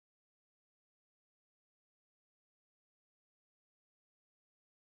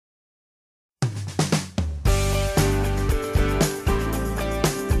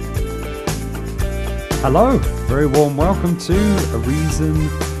Hello, very warm welcome to A Reason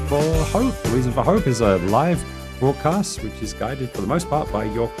for Hope. A Reason for Hope is a live broadcast which is guided for the most part by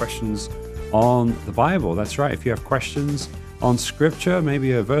your questions on the Bible. That's right, if you have questions on Scripture,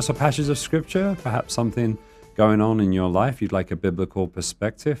 maybe a verse or passage of Scripture, perhaps something going on in your life, you'd like a biblical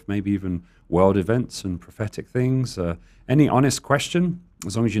perspective, maybe even world events and prophetic things, any honest question,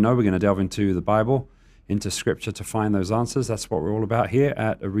 as long as you know we're going to delve into the Bible, into Scripture to find those answers. That's what we're all about here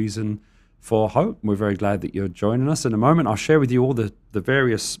at A Reason for Hope. We're very glad that you're joining us. In a moment, I'll share with you all the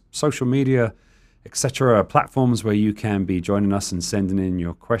various social media, etc. platforms where you can be joining us and sending in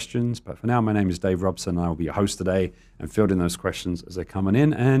your questions. But for now, my name is Dave Robson. I will be your host today and fielding those questions as they're coming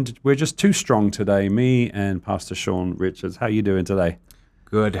in. And we're just too strong today, me and Pastor Sean Richards. How are you doing today?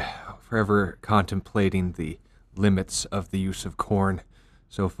 Good. Forever contemplating the limits of the use of corn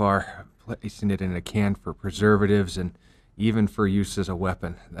so far, placing it in a can for preservatives and even for use as a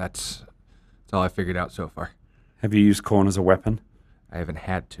weapon. That's all I figured out so far. Have you used corn as a weapon? I haven't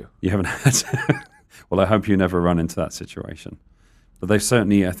had to. You haven't had to? Well, I hope you never run into that situation. But they've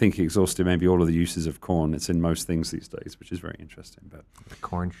certainly, I think, exhausted maybe all of the uses of corn. It's in most things these days, which is very interesting. But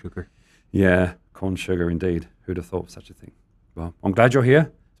corn sugar. Yeah, corn sugar indeed. Who'd have thought of such a thing? Well, I'm glad you're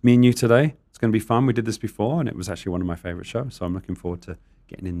here. It's me and you today. It's going to be fun. We did this before, and it was actually one of my favorite shows. So I'm looking forward to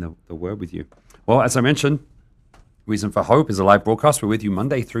getting in the word with you. Well, as I mentioned, Reason for Hope is a live broadcast. We're with you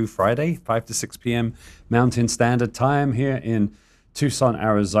Monday through Friday, 5 to 6 p.m. Mountain Standard Time here in Tucson,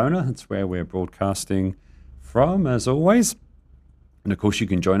 Arizona. That's where we're broadcasting from, as always. And of course, you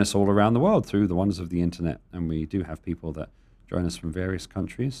can join us all around the world through the wonders of the internet. And we do have people that join us from various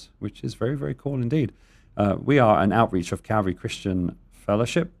countries, which is very, very cool indeed. We are an outreach of Calvary Christian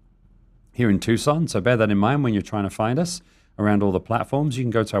Fellowship here in Tucson. So bear that in mind when you're trying to find us around all the platforms. You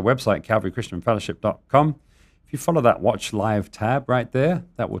can go to our website, calvarychristianfellowship.com. If you follow that Watch Live tab right there,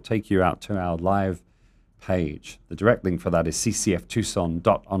 that will take you out to our live page. The direct link for that is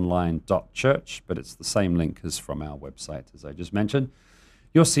ccftucson.online.church, but it's the same link as from our website, as I just mentioned.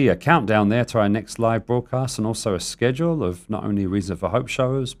 You'll see a countdown there to our next live broadcast and also a schedule of not only Reason for Hope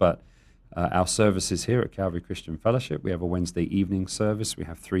shows, but our services here at Calvary Christian Fellowship. We have a Wednesday evening service. We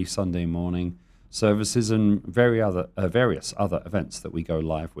have 3 Sunday morning services and various other events that we go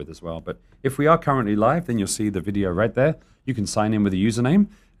live with as well. But if we are currently live, then you'll see the video right there. You can sign in with a username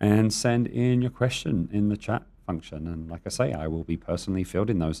and send in your question in the chat function. And like I say, I will be personally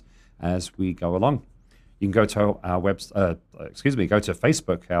fielding those as we go along. You can go to our go to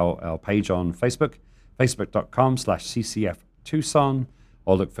Facebook, our page on Facebook, facebook.com/CCF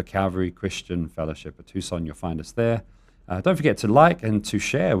or look for Calvary Christian Fellowship of Tucson. You'll find us there. Don't forget to like and to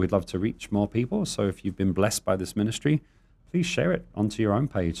share. We'd love to reach more people. So if you've been blessed by this ministry, please share it onto your own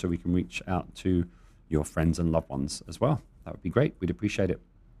page so we can reach out to your friends and loved ones as well. That would be great. We'd appreciate it.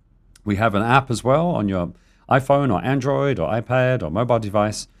 We have an app as well on your iPhone or Android or iPad or mobile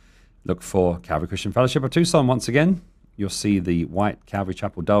device. Look for Calvary Christian Fellowship of Tucson. Once again, you'll see the white Calvary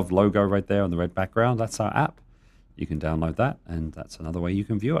Chapel Dove logo right there on the red background. That's our app. You can download that, and that's another way you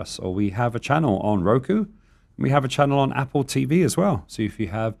can view us. Or we have a channel on Roku. We have a channel on Apple TV as well. So if you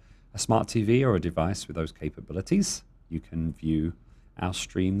have a smart TV or a device with those capabilities, you can view our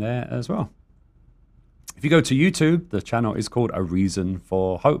stream there as well. If you go to YouTube, the channel is called A Reason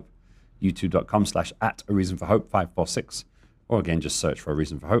for Hope. youtube.com/@areasonforhope546. Or again, just search for A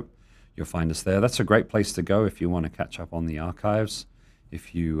Reason for Hope. You'll find us there. That's a great place to go if you want to catch up on the archives.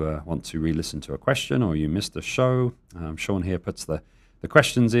 If you want to re-listen to a question or you missed a show, Sean here puts the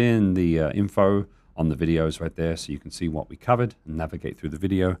questions in, the info on the videos right there so you can see what we covered and navigate through the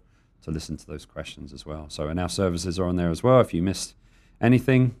video to listen to those questions as well. So, and our services are on there as well. If you missed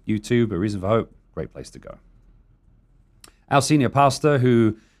anything, YouTube, A Reason for Hope, great place to go. Our senior pastor,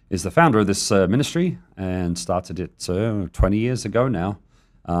 who is the founder of this ministry and started it 20 years ago now,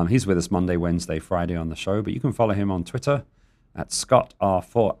 he's with us Monday, Wednesday, Friday on the show, but you can follow him on Twitter at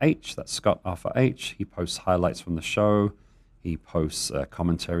ScottR4H. That's ScottR4H. He posts highlights from the show. He posts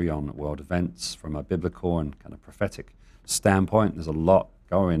commentary on world events from a biblical and kind of prophetic standpoint. There's a lot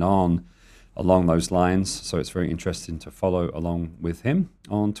going on along those lines, so it's very interesting to follow along with him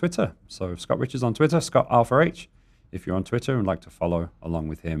on Twitter. So Scott Richards on Twitter, ScottR4H, if you're on Twitter and like to follow along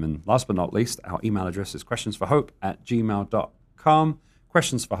with him. And last but not least, our email address is questionsforhope@gmail.com.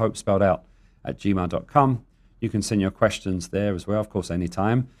 Questions for Hope spelled out at gmail.com. You can send your questions there as well, of course,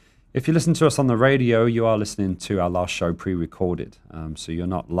 anytime. If you listen to us on the radio, you are listening to our last show pre-recorded. So you're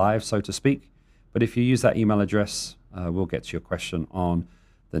not live, so to speak. But if you use that email address, we'll get to your question on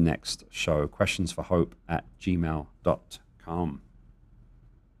the next show, questionsforhope@gmail.com.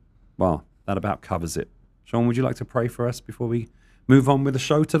 Well, that about covers it. Sean, would you like to pray for us before we move on with the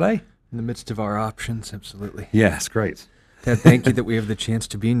show today? In the midst of our options, absolutely. Yes, great. Ted, thank you that we have the chance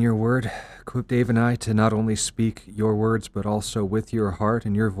to be in your word. Equip Dave and I to not only speak your words, but also with your heart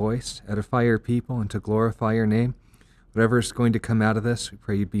and your voice, edify your people and to glorify your name. Whatever is going to come out of this, we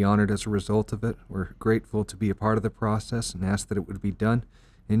pray you'd be honored as a result of it. We're grateful to be a part of the process and ask that it would be done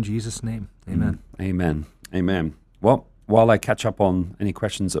in Jesus' name. Amen. Amen. Amen. Well, while I catch up on any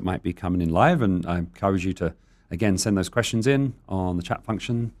questions that might be coming in live, and I encourage you to, again, send those questions in on the chat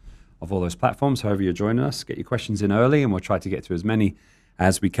function of all those platforms, however you're joining us. Get your questions in early, and we'll try to get to as many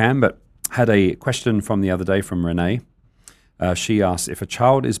as we can. But had a question from the other day from Renee. She asked, if a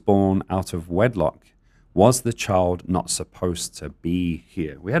child is born out of wedlock, was the child not supposed to be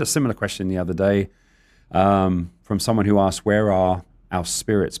here? We had a similar question the other day from someone who asked, where are our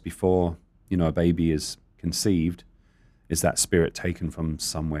spirits before, a baby is conceived? Is that spirit taken from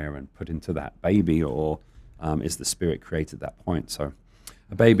somewhere and put into that baby, or is the spirit created at that point? So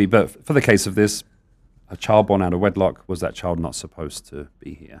a baby, but for the case of this, a child born out of wedlock, was that child not supposed to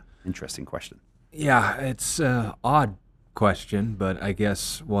be here? Interesting question. Yeah, it's an odd question, but I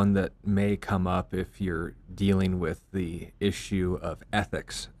guess one that may come up if you're dealing with the issue of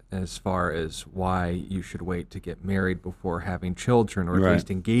ethics as far as why you should wait to get married before having children, or at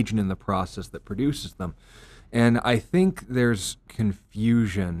least engaging in the process that produces them. And I think there's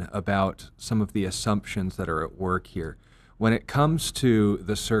confusion about some of the assumptions that are at work here. When it comes to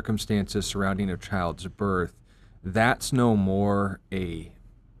the circumstances surrounding a child's birth, that's no more a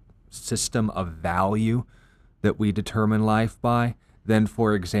system of value that we determine life by than,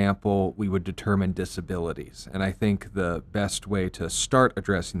 for example, we would determine disabilities. And I think the best way to start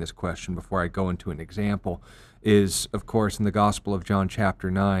addressing this question before I go into an example is, of course, in the Gospel of John chapter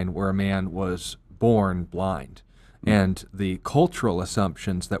 9, where a man was born blind. And the cultural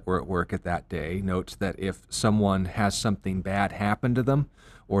assumptions that were at work at that day notes that if someone has something bad happen to them,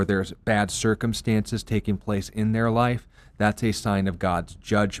 or there's bad circumstances taking place in their life, that's a sign of God's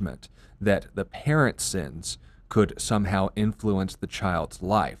judgment, that the parent's sins could somehow influence the child's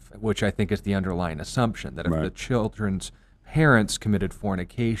life, which I think is the underlying assumption, that if the children's parents committed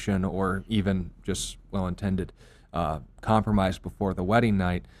fornication or even just well-intended compromise before the wedding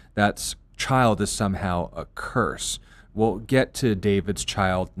night, that's child is somehow a curse. We'll get to David's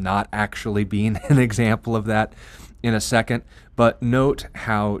child not actually being an example of that in a second, but note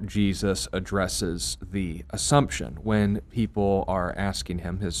how Jesus addresses the assumption when people are asking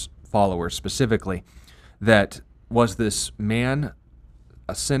him, his followers specifically, that was this man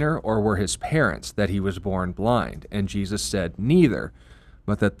a sinner, or were his parents that he was born blind? And Jesus said, neither,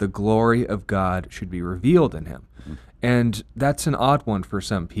 but that the glory of God should be revealed in him. And that's an odd one for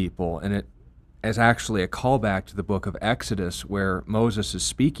some people, and it is actually a callback to the book of Exodus, where Moses is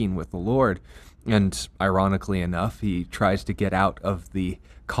speaking with the Lord, and ironically enough, he tries to get out of the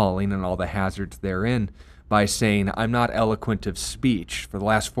calling and all the hazards therein by saying, I'm not eloquent of speech. For the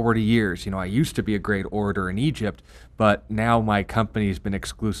last 40 years, I used to be a great orator in Egypt, but now my company's been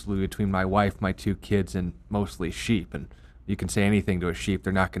exclusively between my wife, my 2 kids, and mostly sheep. And you can say anything to a sheep,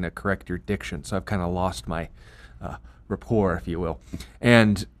 they're not going to correct your diction, so I've kind of lost my rapport, if you will.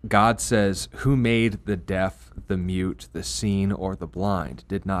 And God says, who made the deaf, the mute, the seen, or the blind?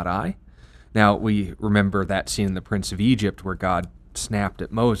 Did not I? Now, we remember that scene in the Prince of Egypt where God snapped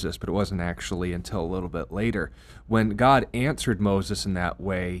at Moses, but it wasn't actually until a little bit later. When God answered Moses in that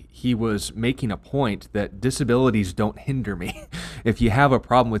way, he was making a point that disabilities don't hinder me. If you have a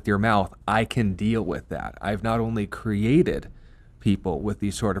problem with your mouth, I can deal with that. I've not only created people with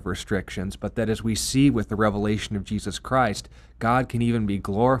these sort of restrictions, but that as we see with the revelation of Jesus Christ, God can even be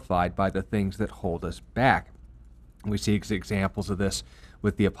glorified by the things that hold us back. We see examples of this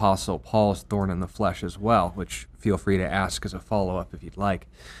with the Apostle Paul's thorn in the flesh as well, which feel free to ask as a follow-up if you'd like.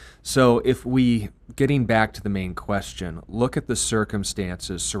 So if we, getting back to the main question, look at the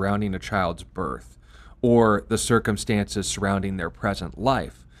circumstances surrounding a child's birth, or the circumstances surrounding their present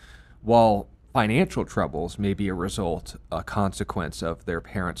life, while financial troubles may be a consequence of their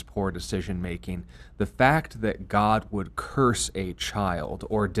parents' poor decision-making, the fact that God would curse a child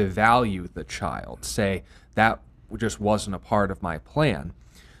or devalue the child, say, that just wasn't a part of my plan,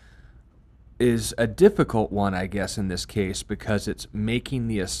 is a difficult one, I guess, in this case, because it's making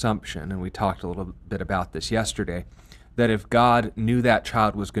the assumption, and we talked a little bit about this yesterday, that if God knew that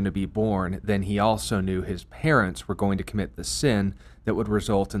child was going to be born, then he also knew his parents were going to commit the sin that would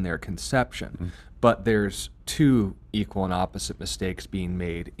result in their conception. But there's 2 equal and opposite mistakes being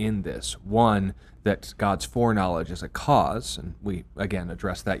made in this. One, that God's foreknowledge is a cause, and we, again,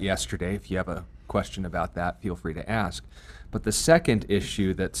 addressed that yesterday. If you have a question about that, feel free to ask. But the second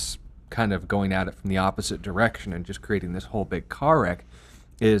issue that's kind of going at it from the opposite direction and just creating this whole big car wreck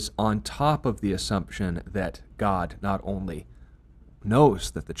is on top of the assumption that God not only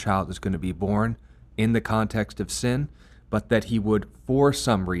knows that the child is going to be born in the context of sin, but that he would, for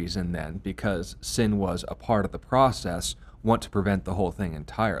some reason then, because sin was a part of the process, want to prevent the whole thing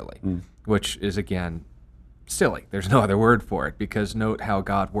entirely, which is, again, silly. There's no other word for it, because note how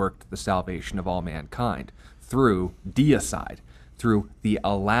God worked the salvation of all mankind through deicide, through the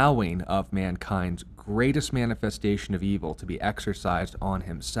allowing of mankind's greatest manifestation of evil to be exercised on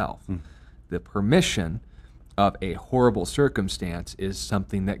himself. The permission of a horrible circumstance is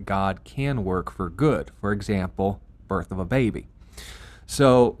something that God can work for good. For example, birth of a baby.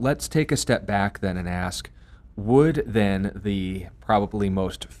 So let's take a step back then and ask, would then the probably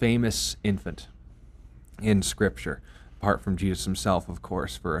most famous infant in Scripture, apart from Jesus himself, of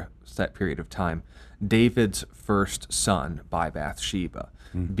course, for a set period of time, David's first son by Bathsheba,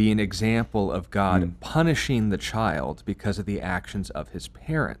 be an example of God punishing the child because of the actions of his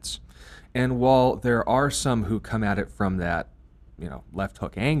parents? And while there are some who come at it from that, left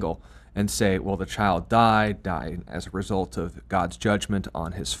hook angle and say, well, the child died as a result of God's judgment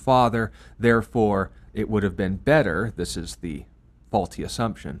on his father, therefore it would have been better, this is the faulty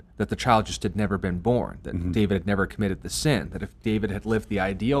assumption, that the child just had never been born, that David had never committed the sin, that if David had lived the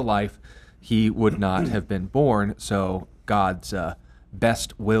ideal life, he would not have been born, so God's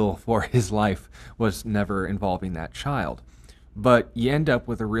best will for his life was never involving that child. But you end up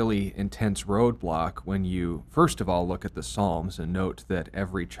with a really intense roadblock when you, first of all, look at the Psalms and note that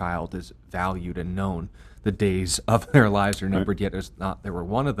every child is valued and known. The days of their lives are numbered, yet is not there were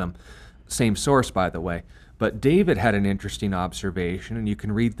one of them. Same source, by the way. But David had an interesting observation, and you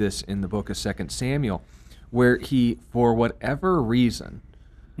can read this in the book of 2 Samuel, where he, for whatever reason,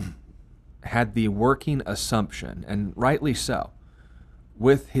 had the working assumption, and rightly so,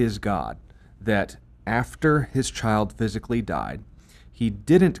 with his God, that after his child physically died, he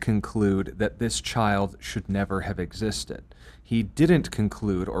didn't conclude that this child should never have existed. He didn't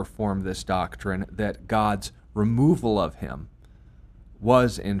conclude or form this doctrine that God's removal of him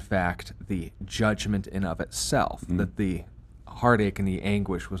was, in fact, the judgment in of itself, that the heartache and the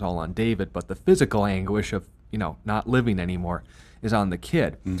anguish was all on David, but the physical anguish of, not living anymore is on the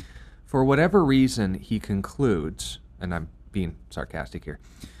kid. For whatever reason, he concludes, and I'm being sarcastic here,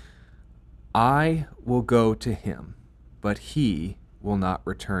 I will go to him, but he will not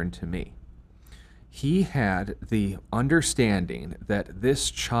return to me. He had the understanding that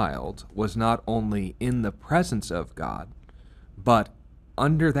this child was not only in the presence of God, but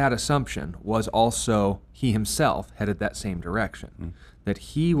under that assumption was also he himself headed that same direction, that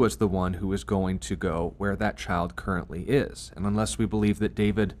he was the one who was going to go where that child currently is. And unless we believe that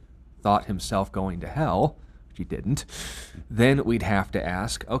David thought himself going to hell, which he didn't, then we'd have to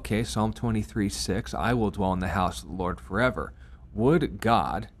ask, okay, Psalm 23:6, I will dwell in the house of the Lord forever. Would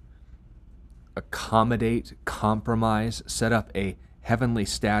God accommodate, compromise, set up a heavenly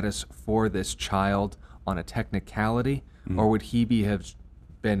status for this child on a technicality, or would he have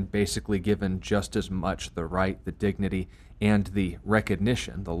been basically given just as much the right, the dignity, and the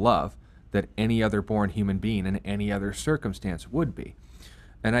recognition, the love, that any other born human being in any other circumstance would be?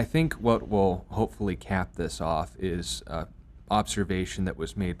 And I think what will hopefully cap this off is an observation that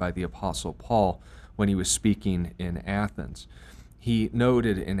was made by the Apostle Paul when he was speaking in Athens. He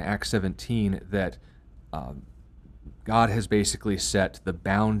noted in Acts 17 that God has basically set the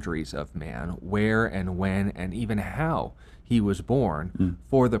boundaries of man, where and when and even how he was born,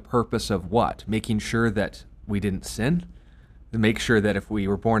 for the purpose of what? Making sure that we didn't sin, to make sure that if we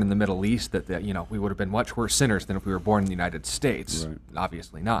were born in the Middle East, that we would have been much worse sinners than if we were born in the United States. Right.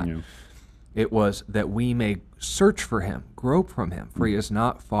 Obviously not. Yeah. It was that we may search for him, grope from him, for he is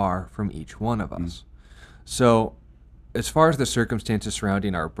not far from each one of us. So as far as the circumstances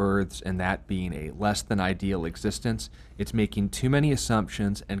surrounding our births and that being a less than ideal existence, it's making too many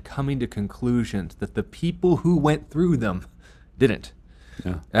assumptions and coming to conclusions that the people who went through them didn't.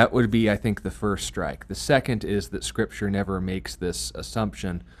 Yeah. That would be, I think, the first strike. The second is that Scripture never makes this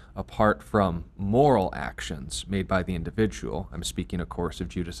assumption apart from moral actions made by the individual. I'm speaking, of course, of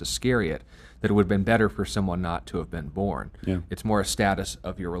Judas Iscariot, that it would have been better for someone not to have been born. Yeah. It's more a status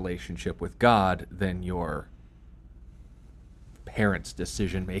of your relationship with God than your parents'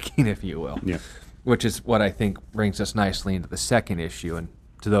 decision-making, if you will. Yeah. Which is what I think brings us nicely into the second issue. And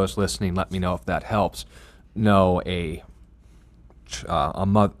to those listening, let me know if that helps. No, a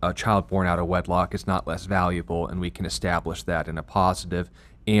child born out of wedlock is not less valuable, and we can establish that in a positive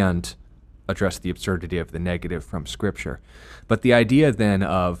and address the absurdity of the negative from Scripture. But the idea then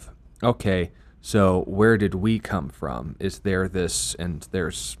of, okay, so where did we come from? Is there this, and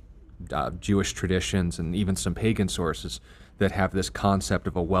there's Jewish traditions and even some pagan sources that have this concept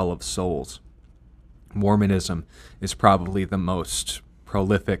of a well of souls. Mormonism is probably the most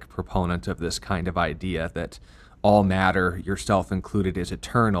prolific proponent of this kind of idea that all matter, yourself included, is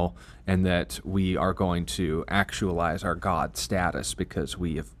eternal, and that we are going to actualize our God status because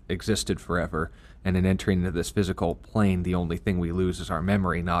we have existed forever, and in entering into this physical plane, the only thing we lose is our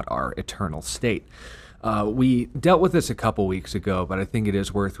memory, not our eternal state. We dealt with this a couple weeks ago, but I think it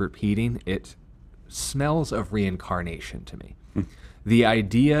is worth repeating. It smells of reincarnation to me. The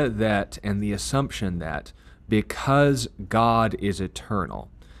idea that, and the assumption that, because God is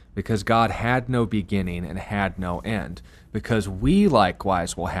eternal, because God had no beginning and had no end, because we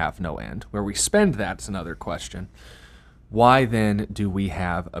likewise will have no end, where we spend that's another question, why then do we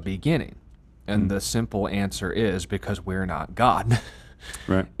have a beginning? And the simple answer is because we're not God.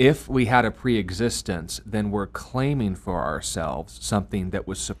 Right. If we had a pre-existence, then we're claiming for ourselves something that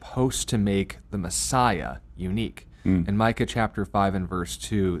was supposed to make the Messiah unique. In Micah chapter 5 and verse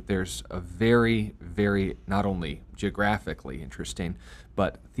 2, there's a very, very, not only geographically interesting,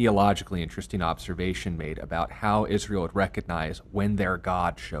 but theologically interesting observation made about how Israel would recognize when their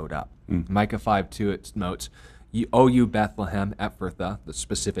God showed up. Micah 5:2, it notes, you Bethlehem, Ephrathah, the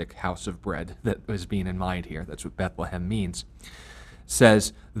specific house of bread that was being in mind here, that's what Bethlehem means,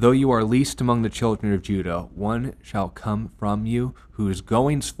 says, though you are least among the children of Judah, one shall come from you whose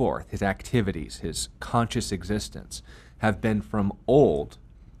goings forth, his activities, his conscious existence, have been from old,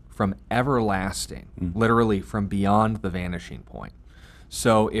 from everlasting, literally from beyond the vanishing point.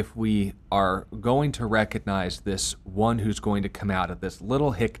 So if we are going to recognize this one who's going to come out of this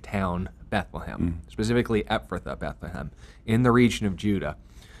little hick town, Bethlehem, specifically Ephrathah, Bethlehem, in the region of Judah,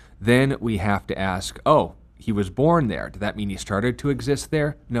 then we have to ask, he was born there. Did that mean he started to exist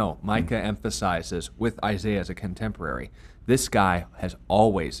there? No. Micah emphasizes, with Isaiah as a contemporary, this guy has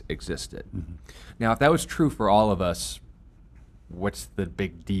always existed. Now, if that was true for all of us, what's the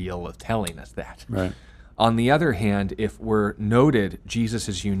big deal of telling us that? Right. On the other hand, if we're noted Jesus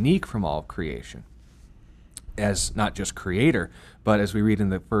is unique from all of creation, as not just creator, but as we read in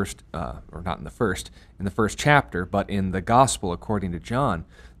the first, or not in the first chapter, but in the gospel according to John,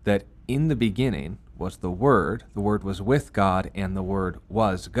 that in the beginning was the Word was with God, and the Word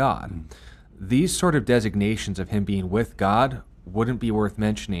was God. These sort of designations of him being with God wouldn't be worth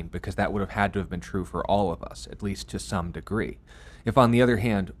mentioning because that would have had to have been true for all of us, at least to some degree. If, on the other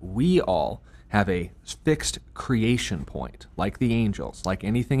hand, we all have a fixed creation point, like the angels, like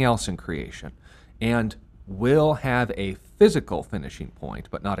anything else in creation, and will have a physical finishing point,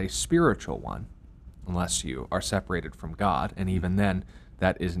 but not a spiritual one, unless you are separated from God, and even then,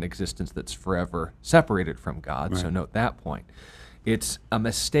 that is an existence that's forever separated from God, so note that point. It's a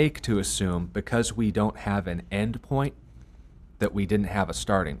mistake to assume because we don't have an end point that we didn't have a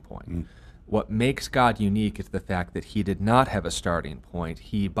starting point. What makes God unique is the fact that he did not have a starting point.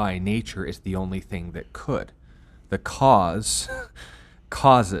 He, by nature, is the only thing that could. The cause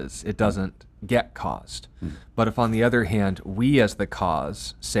causes. It doesn't get caused. But if, on the other hand, we as the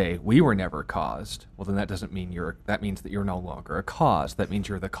cause say we were never caused, well, then that doesn't mean that means that you're no longer a cause. That means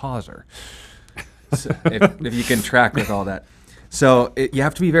you're the causer. So if you can track with all that. So you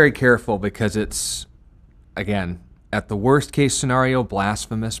have to be very careful because it's, again, at the worst case scenario,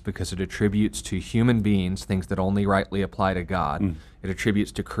 blasphemous because it attributes to human beings things that only rightly apply to God. It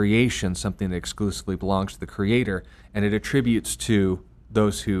attributes to creation something that exclusively belongs to the Creator, and it attributes to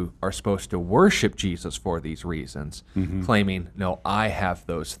those who are supposed to worship Jesus for these reasons, claiming, no, I have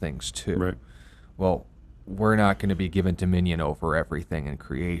those things too. Right. Well, we're not going to be given dominion over everything in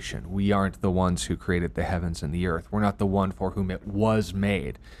creation. We aren't the ones who created the heavens and the earth. We're not the one for whom it was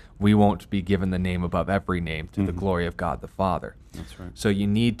made. We won't be given the name above every name to the glory of God the Father. That's right. So you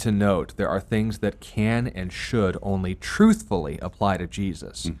need to note there are things that can and should only truthfully apply to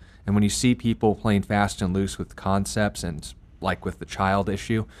Jesus. And when you see people playing fast and loose with concepts and, like with the child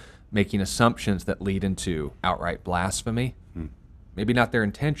issue, making assumptions that lead into outright blasphemy, maybe not their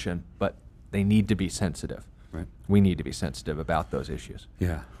intention, but they need to be sensitive. Right. We need to be sensitive about those issues.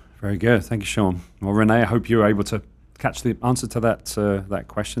 Yeah, very good. Thank you, Sean. Well, Renee, I hope you were able to catch the answer to that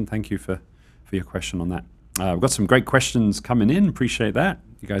question. Thank you for your question on that. We've got some great questions coming in. Appreciate that.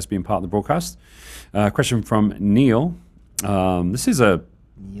 You guys being part of the broadcast. Question from Neil. This is a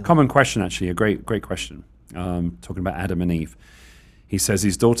common question, actually, a great question. Talking about Adam and Eve. He says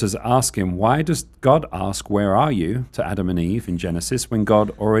his daughters ask him, why does God ask, where are you, to Adam and Eve in Genesis, when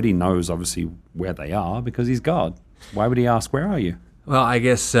God already knows, obviously, where they are, because he's God? Why would he ask, where are you? Well, I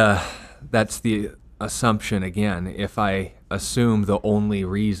guess that's the assumption again. If I assume the only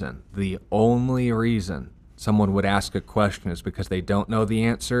reason someone would ask a question is because they don't know the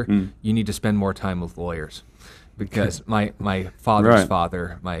answer, you need to spend more time with lawyers. because my father's Right.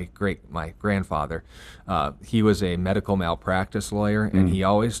 father, my grandfather, he was a medical malpractice lawyer, and he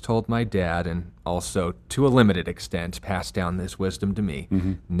always told my dad, and also to a limited extent passed down this wisdom to me: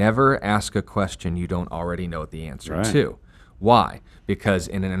 never ask a question you don't already know the answer Right. to. Why? Because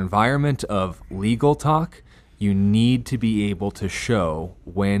in an environment of legal talk, you need to be able to show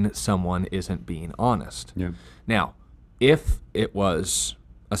when someone isn't being honest. Yeah. Now, if it was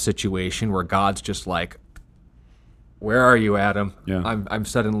a situation where God's just like, "Where are you, Adam? Yeah. I'm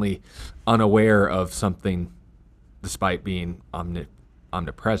suddenly unaware of something," despite being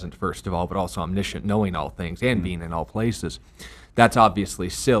omnipresent, first of all, but also omniscient, knowing all things and being in all places. That's obviously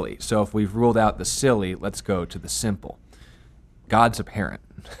silly. So if we've ruled out the silly, let's go to the simple. God's a parent.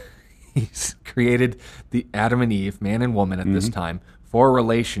 He's created the Adam and Eve, man and woman at this time, for a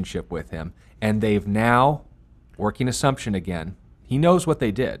relationship with him, and they've now, working assumption again, he knows what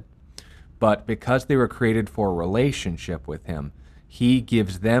they did, but because they were created for a relationship with him, he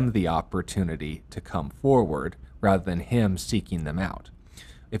gives them the opportunity to come forward rather than him seeking them out.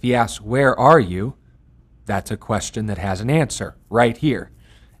 If he asks, "Where are you?" that's a question that has an answer right here,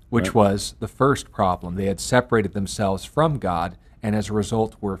 which was the first problem. They had separated themselves from God, and as a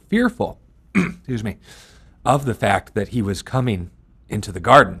result were fearful, excuse me, of the fact that he was coming into the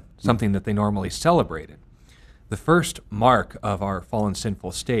garden, something that they normally celebrated. The first mark of our fallen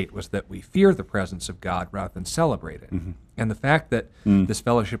sinful state was that we fear the presence of God rather than celebrate it. And the fact that this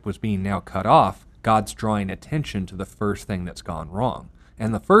fellowship was being now cut off, God's drawing attention to the first thing that's gone wrong.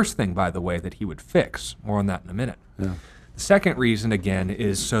 And the first thing, by the way, that he would fix. More on that in a minute. Yeah. The second reason, again,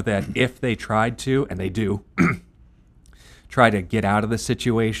 is so that if they tried to, and they do, try to get out of the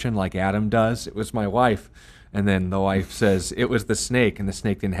situation like Adam does. It was my wife. And then the wife says, it was the snake, and the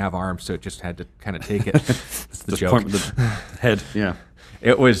snake didn't have arms, so it just had to kind of take it. That's the Just joke. point with the head. Yeah.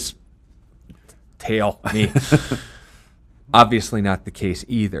 It was tail, me. Obviously not the case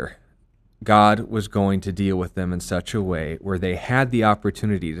either. God was going to deal with them in such a way where they had the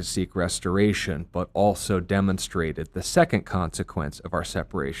opportunity to seek restoration, but also demonstrated the second consequence of our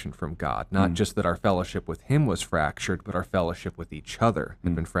separation from God. Not just that our fellowship with him was fractured, but our fellowship with each other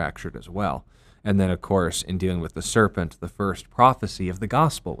had been fractured as well. And then, of course, in dealing with the serpent, the first prophecy of the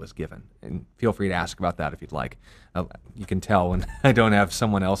gospel was given. And feel free to ask about that if you'd like. You can tell when I don't have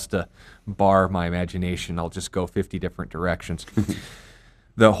someone else to bar my imagination, I'll just go 50 different directions.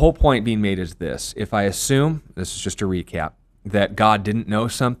 The whole point being made is this. If I assume, this is just a recap, that God didn't know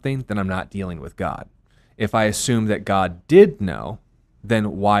something, then I'm not dealing with God. If I assume that God did know,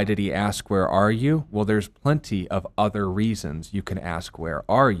 then why did he ask, "Where are you?" Well, there's plenty of other reasons you can ask, "Where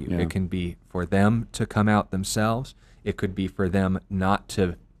are you?" Yeah. It can be for them to come out themselves. It could be for them not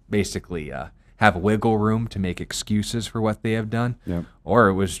to basically have wiggle room to make excuses for what they have done. Yep. Or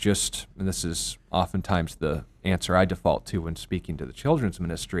it was just, and this is oftentimes the answer I default to when speaking to the children's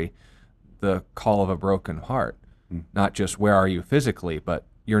ministry, the call of a broken heart. Not just where are you physically, but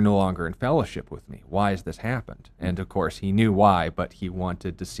you're no longer in fellowship with me. Why has this happened? And of course, he knew why, but he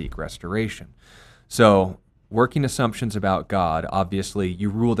wanted to seek restoration. So working assumptions about God, obviously, you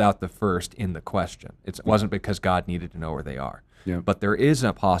ruled out the first in the question. It wasn't because God needed to know where they are. Yeah. But there is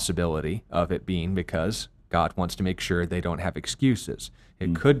a possibility of it being because God wants to make sure they don't have excuses.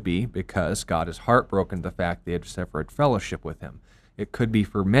 It could be because God is heartbroken at the fact they had severed fellowship with him. It could be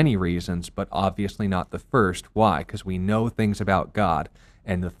for many reasons, but obviously not the first. Why? Because we know things about God,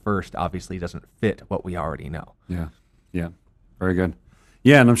 and the first obviously doesn't fit what we already know. Yeah. Yeah. Very good.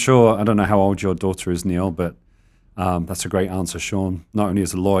 Yeah, and I'm sure, I don't know how old your daughter is, Neil, but that's a great answer, Sean. Not only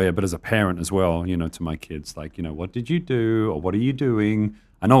as a lawyer, but as a parent as well, to my kids. Like, what did you do, or what are you doing?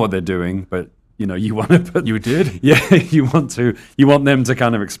 I know what they're doing, but, you want to put... You did? Yeah, you want them to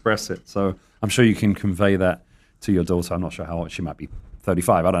kind of express it. So I'm sure you can convey that to your daughter. I'm not sure how old she might be,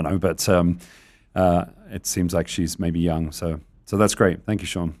 35, I don't know, but it seems like she's maybe young. So that's great. Thank you,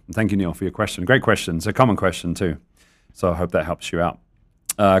 Sean. And thank you, Neil, for your question. Great question. It's a common question too. So I hope that helps you out.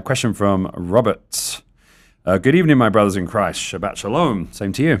 Question from Robert. Good evening, my brothers in Christ. Shabbat shalom.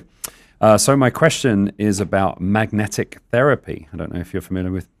 Same to you. So my question is about magnetic therapy. I don't know if you're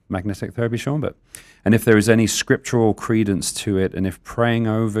familiar with magnetic therapy, Sean, and if there is any scriptural credence to it, and if praying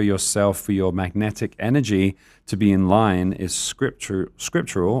over yourself for your magnetic energy to be in line is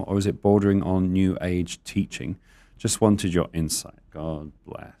scriptural, or is it bordering on New Age teaching? Just wanted your insight. God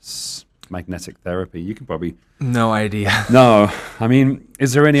bless. Magnetic therapy. You can probably... No idea. No.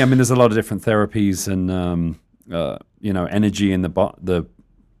 Is there any... there's a lot of different therapies and, energy in the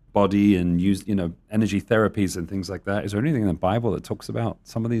body and energy therapies and things like that. Is there anything in the Bible that talks about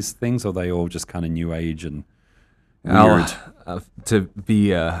some of these things, or are they all just kind of New Age and, weird. To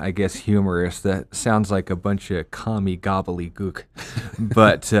be, I guess, humorous, that sounds like a bunch of commie gobbledygook.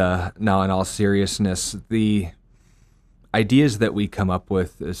 But no, in all seriousness, the ideas that we come up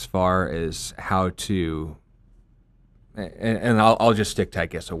with as far as how to, and I'll just stick to, I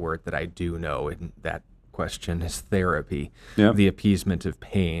guess, a word that I do know in that question is therapy, Yep. the appeasement of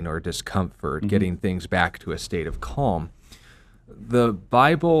pain or discomfort, getting things back to a state of calm. The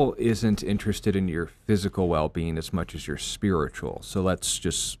Bible isn't interested in your physical well-being as much as your spiritual. So let's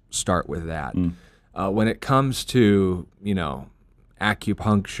just start with that. When it comes to,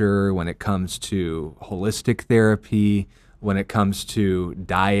 acupuncture, when it comes to holistic therapy, when it comes to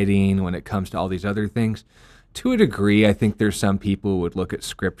dieting, when it comes to all these other things, to a degree, I think there's some people who would look at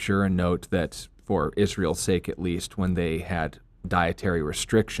Scripture and note that for Israel's sake at least, when they had dietary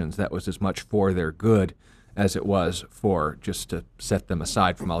restrictions, that was as much for their good as it was for just to set them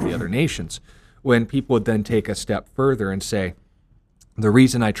aside from all the other nations. When people would then take a step further and say, the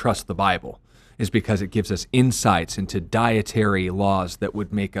reason I trust the Bible is because it gives us insights into dietary laws that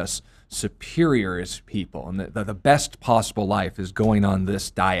would make us superior as people, and the best possible life is going on this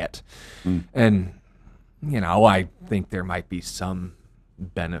diet. And, I think there might be some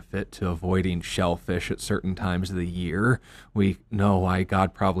benefit to avoiding shellfish at certain times of the year. We know why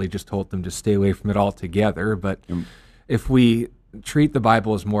God probably just told them to stay away from it altogether, but if we treat the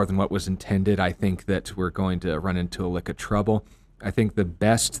Bible as more than what was intended, I think that we're going to run into a lick of trouble. I think the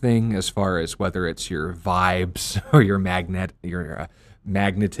best thing, as far as whether it's your vibes or your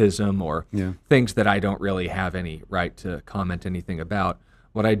magnetism or things that I don't really have any right to comment anything about,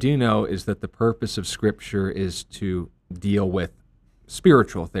 what I do know is that the purpose of Scripture is to deal with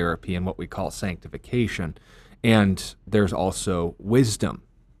spiritual therapy and what we call sanctification. And there's also wisdom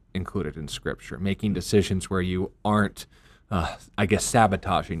included in Scripture, making decisions where you aren't,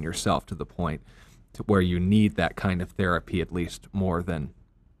 sabotaging yourself to the point to where you need that kind of therapy at least more than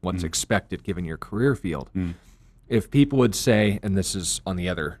what's expected given your career field. If people would say, and this is on the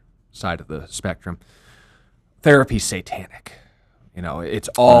other side of the spectrum, therapy's satanic. It's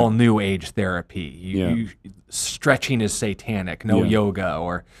all New Age therapy. Stretching is satanic, yoga,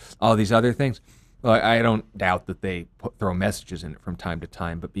 or all these other things. Well, I don't doubt that they throw messages in it from time to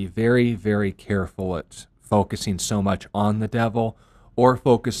time, but be very, very careful at focusing so much on the devil or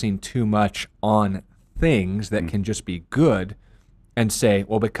focusing too much on things that can just be good and say,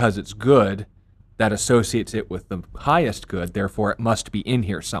 well, because it's good, that associates it with the highest good, therefore it must be in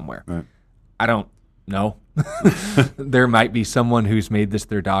here somewhere. Right. I don't know. There might be someone who's made this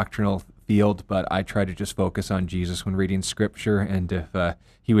their doctrinal field, but I try to just focus on Jesus when reading Scripture, and if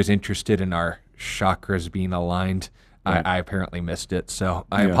he was interested in our chakras being aligned, I apparently missed it. So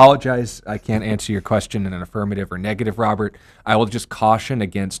I apologize. I can't answer your question in an affirmative or negative, Robert. I will just caution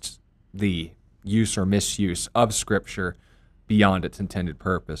against the use or misuse of Scripture beyond its intended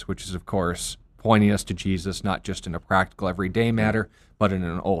purpose, which is, of course, pointing us to Jesus, not just in a practical everyday matter, but in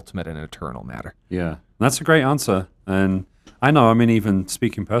an ultimate and eternal matter. Yeah, that's a great answer. And I know, even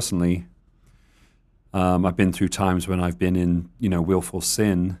speaking personally, I've been through times when I've been in, willful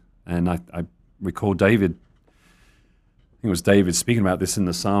sin. And I recall David, I think it was David speaking about this in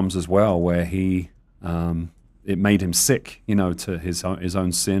the Psalms as well, where he, it made him sick, to his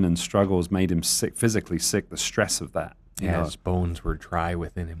own sin and struggles made him sick, physically sick, the stress of that. His bones were dry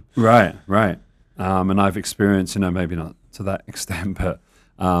within him. Right. And I've experienced, maybe not to that extent, but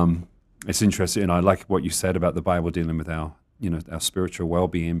it's interesting. I like what you said about the Bible dealing with our spiritual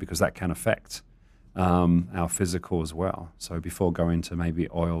well-being, because that can affect our physical as well. So before going to maybe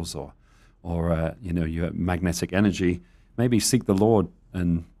oils or your magnetic energy, maybe seek the Lord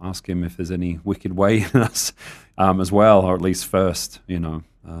and ask Him if there's any wicked way in us as well, or at least first.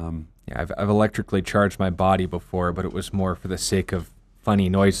 I've electrically charged my body before, but it was more for the sake of funny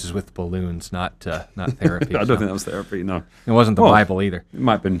noises with balloons, not therapy. I don't think that was therapy, no. It wasn't the Bible either. It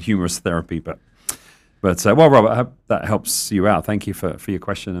might have been humorous therapy, but Robert, I hope that helps you out. Thank you for your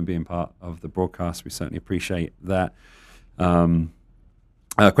question and being part of the broadcast. We certainly appreciate that.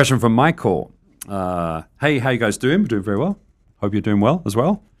 A question from Michael. Hey, how you guys doing? We're doing very well. Hope you're doing well as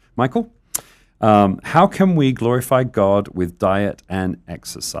well, Michael. How can we glorify God with diet and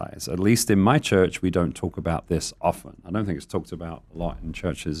exercise? At least in my church, we don't talk about this often. I don't think it's talked about a lot in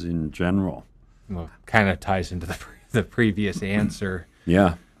churches in general. Well, kind of ties into the previous answer.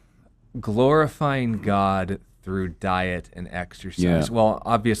 Yeah. Glorifying God through diet and exercise. Yeah. Well,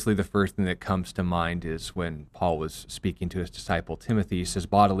 obviously the first thing that comes to mind is when Paul was speaking to his disciple Timothy. He says,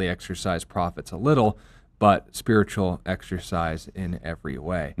 bodily exercise profits a little, but spiritual exercise in every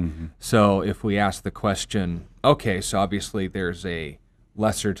way. Mm-hmm. So if we ask the question, okay, so obviously there's a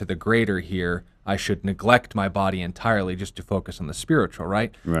lesser to the greater here, I should neglect my body entirely just to focus on the spiritual,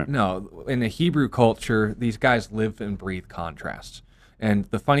 right? Right. No, in the Hebrew culture, these guys live and breathe contrasts. And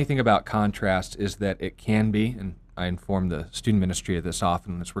the funny thing about contrast is that it can be, and I inform the student ministry of this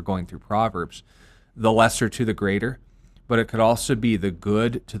often as we're going through Proverbs, the lesser to the greater, but it could also be the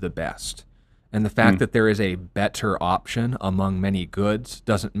good to the best. And the fact that there is a better option among many goods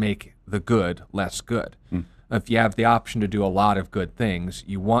doesn't make the good less good. If you have the option to do a lot of good things,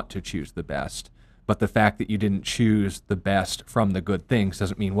 you want to choose the best. But the fact that you didn't choose the best from the good things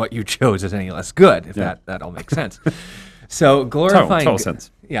doesn't mean what you chose is any less good, if that all makes sense. So glorifying, total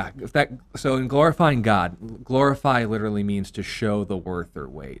sense. Yeah. So in glorifying God, glorify literally means to show the worth or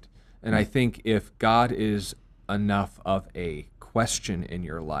weight. And I think if God is enough of a question in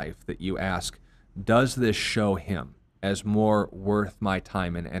your life that you ask, does this show him as more worth my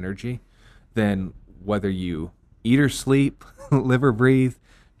time and energy than whether you eat or sleep, live or breathe,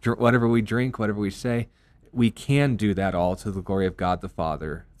 whatever we drink, whatever we say, we can do that all to the glory of God the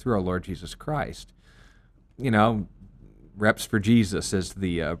Father through our Lord Jesus Christ. You know, reps for Jesus, as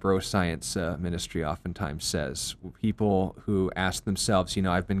the bro science ministry oftentimes says. People who ask themselves, you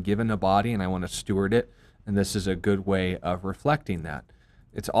know, I've been given a body and I want to steward it, and this is a good way of reflecting that.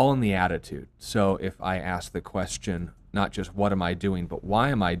 It's all in the attitude. So if I ask the question, not just what am I doing, but why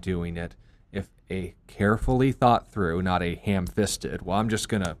am I doing it, if a carefully thought through, not a ham-fisted, well, I'm just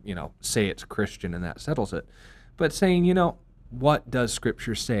going to, you know, say it's Christian and that settles it, but saying, you know, what does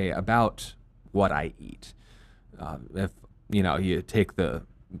Scripture say about what I eat? If, you know, you take the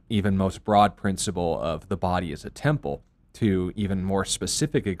even most broad principle of the body as a temple to even more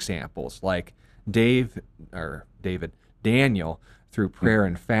specific examples, like Daniel, through prayer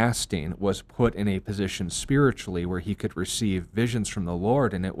and fasting, was put in a position spiritually where he could receive visions from the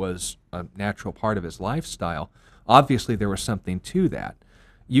Lord, and it was a natural part of his lifestyle. Obviously, there was something to that.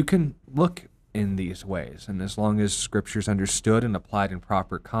 You can look in these ways, and as long as Scripture's understood and applied in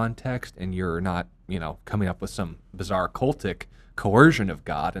proper context, and you're not, you know, coming up with some bizarre cultic coercion of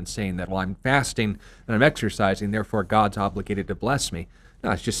God and saying that, well, I'm fasting and I'm exercising, therefore God's obligated to bless me. No,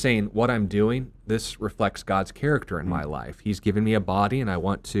 it's just saying what I'm doing, this reflects God's character in my life. He's given me a body, and I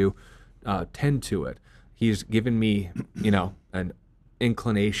want to tend to it. He's given me, you know, an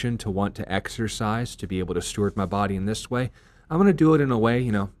inclination to want to exercise, to be able to steward my body in this way. I'm going to do it in a way,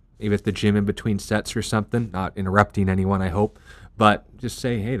 you know, maybe at the gym in between sets or something, not interrupting anyone, I hope, but just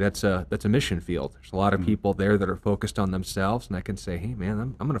say, hey, that's a mission field. There's a lot of people there that are focused on themselves, and I can say, hey, man,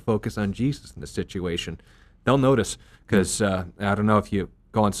 I'm going to focus on Jesus in this situation. They'll notice, because I don't know if you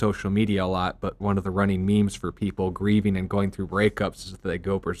go on social media a lot, but one of the running memes for people grieving and going through breakups is that they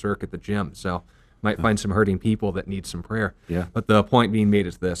go berserk at the gym. So might find some hurting people that need some prayer. Yeah. But the point being made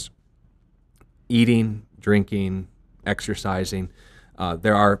is this: eating, drinking, exercising.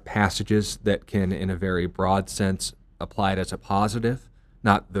 There are passages that can, in a very broad sense, apply it as a positive,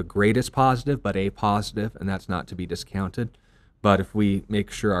 not the greatest positive, but a positive, and that's not to be discounted. But if we make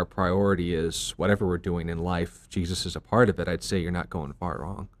sure our priority is whatever we're doing in life, Jesus is a part of it, I'd say you're not going far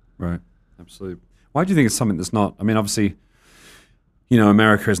wrong. Right. Absolutely. Why do you think it's something that's not? I mean, obviously, you know,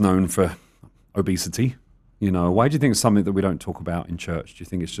 America is known for obesity. You know, why do you think it's something that we don't talk about in church? Do you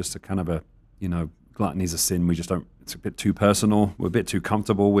think it's just a kind of a, you know, gluttony is a sin? We just don't, it's a bit too personal. We're a bit too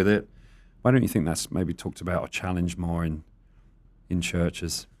comfortable with it. Why don't you think that's maybe talked about or challenged more in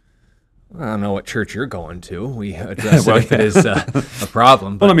churches? I don't know what church you're going to. We address it if it is a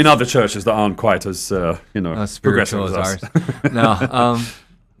problem. Well, I mean, other churches that aren't quite as, you know, spiritual progressive as us. ours.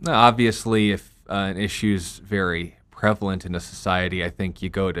 No, obviously, if an issue's very prevalent in a society, I think you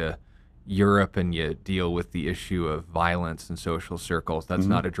go to Europe and you deal with the issue of violence in social circles. That's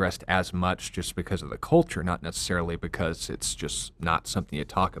not addressed as much just because of the culture, not necessarily because it's just not something you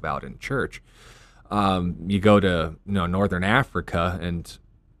talk about in church. You go to, you know, Northern Africa, and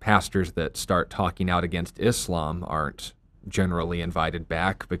pastors that start talking out against Islam aren't generally invited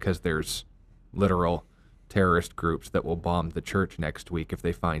back because there's literal terrorist groups that will bomb the church next week if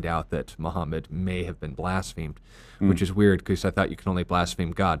they find out that Muhammad may have been blasphemed, which is weird because I thought you can only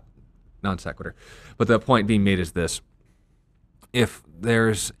blaspheme God. Non sequitur. But the point being made is this: if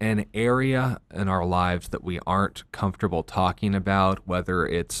there's an area in our lives that we aren't comfortable talking about, whether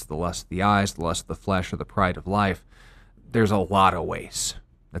it's the lust of the eyes, the lust of the flesh, or the pride of life, there's a lot of ways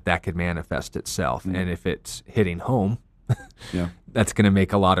that could manifest itself. And if it's hitting home, that's going to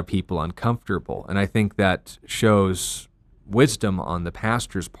make a lot of people uncomfortable. And I think that shows wisdom on the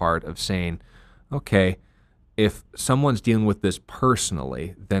pastor's part of saying, okay, if someone's dealing with this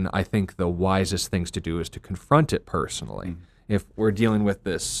personally, then I think the wisest things to do is to confront it personally. If we're dealing with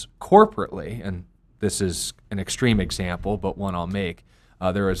this corporately, and this is an extreme example, but one I'll make,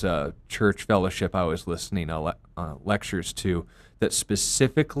 There was a church fellowship I was listening to lectures to that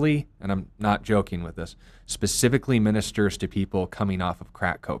specifically, and I'm not joking with this, specifically ministers to people coming off of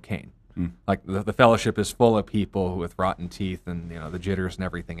crack cocaine. Like the fellowship is full of people with rotten teeth and the jitters and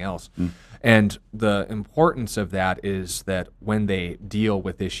everything else. And the importance of that is that when they deal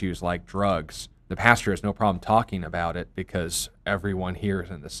with issues like drugs, the pastor has no problem talking about it because everyone here is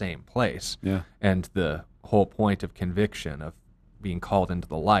in the same place. Yeah. And the whole point of conviction, of being called into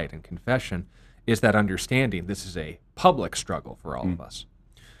the light and confession, is that understanding this is a public struggle for all of us.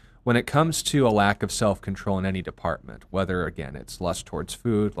 When it comes to a lack of self-control in any department, whether, again, it's lust towards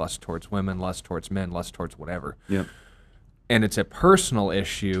food, lust towards women, lust towards men, lust towards whatever, and it's a personal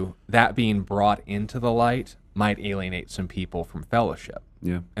issue, that being brought into the light might alienate some people from fellowship.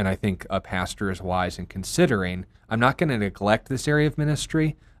 Yeah. And I think a pastor is wise in considering, I'm not going to neglect this area of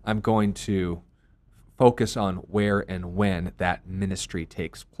ministry. I'm going to focus on where and when that ministry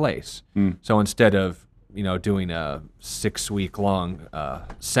takes place. So instead of doing a 6-week-long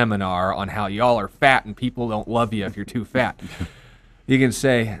seminar on how y'all are fat and people don't love you if you're too fat, you can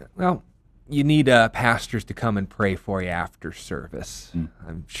say, well, you need pastors to come and pray for you after service.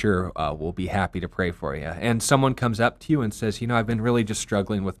 I'm sure we'll be happy to pray for you. And someone comes up to you and says, I've been really just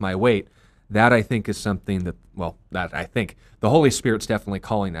struggling with my weight. That, I think, is something that I think the Holy Spirit's definitely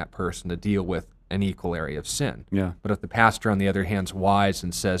calling that person to deal with an equal area of sin. Yeah. But if the pastor, on the other hand, is wise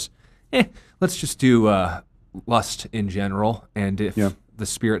and says, let's just do lust in general, and if the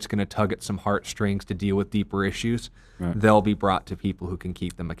Spirit's going to tug at some heartstrings to deal with deeper issues, they'll be brought to people who can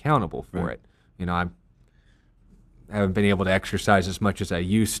keep them accountable for it. I haven't been able to exercise as much as I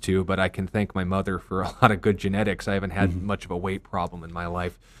used to, but I can thank my mother for a lot of good genetics. I haven't had much of a weight problem in my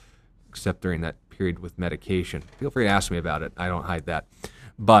life, except during that period with medication. Feel free to ask me about it. I don't hide that.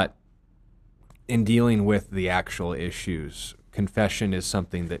 But in dealing with the actual issues, confession is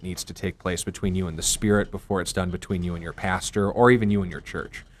something that needs to take place between you and the Spirit before it's done between you and your pastor, or even you and your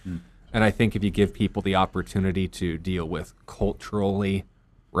church. And I think if you give people the opportunity to deal with culturally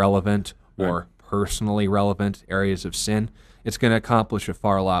relevant or personally relevant areas of sin, it's going to accomplish a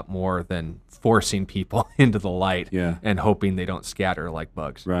far lot more than forcing people into the light and hoping they don't scatter like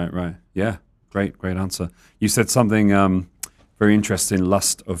bugs. Right. Yeah, great answer. You said something very interesting,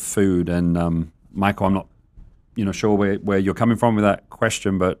 lust of food. And Michael, I'm not sure where you're coming from with that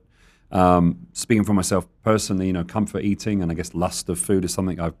question, but speaking for myself personally, comfort eating and I guess lust of food is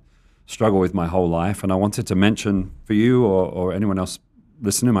something I've struggled with my whole life. And I wanted to mention for you or anyone else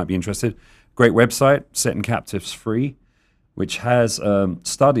listening who might be interested, great website, Setting Captives Free, which has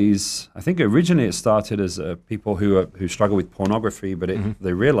studies. I think originally it started as people who struggle with pornography, but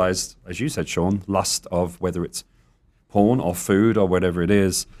they realized, as you said, Sean, lust of whether it's porn or food or whatever it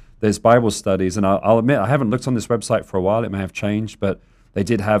is. There's Bible studies, and I'll admit I haven't looked on this website for a while. It may have changed, but they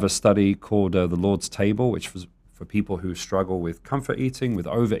did have a study called the Lord's Table, which was for people who struggle with comfort eating, with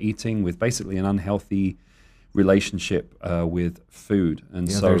overeating, with basically an unhealthy relationship with food.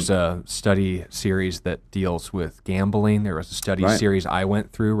 And so there's a study series that deals with gambling. There was a study series I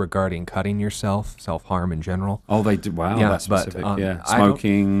went through regarding cutting yourself, self-harm in general. Oh, they did. Wow, that's specific.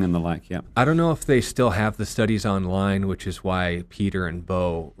 Smoking and the like. Yeah. I don't know if they still have the studies online, which is why Peter and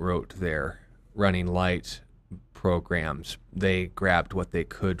Bo wrote their Running Light programs. They grabbed what they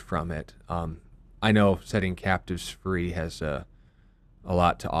could from it. I know Setting Captives Free has a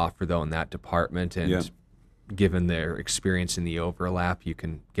lot to offer, though, in that department, and given their experience in the overlap, you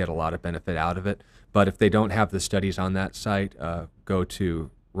can get a lot of benefit out of it. But if they don't have the studies on that site, go to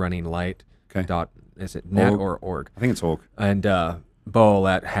Running Light. Is it net or org? I think it's org. And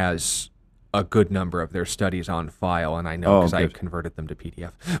Bolet has a good number of their studies on file, and I know because I converted them to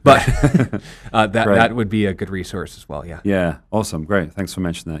PDF. But that would be a good resource as well. Yeah, awesome, great. Thanks for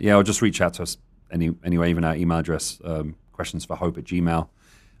mentioning that. Yeah, or just reach out to us anyway, even our email address,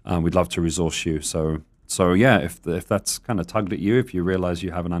 questionsforhope@gmail.com. We'd love to resource you. So yeah, if that's kind of tugged at you, if you realize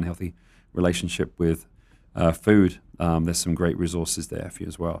you have an unhealthy relationship with food, there's some great resources there for you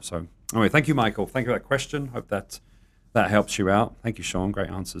as well. So anyway, thank you, Michael. Thank you for that question. Hope that helps you out. Thank you, Sean. Great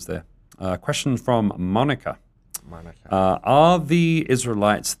answers there. Question from Monica. Are the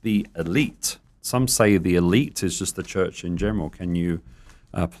Israelites the elite? Some say the elite is just the church in general. Can you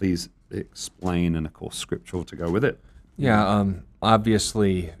please explain, and of course scriptural to go with it?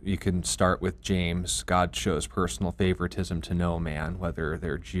 Obviously, you can start with James. God shows personal favoritism to no man, whether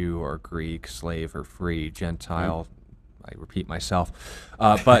they're Jew or Greek, slave or free, Gentile. I repeat myself.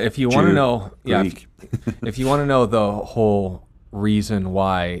 But if you want to know, if you want to know the whole reason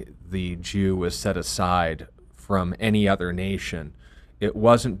why the Jew was set aside from any other nation, it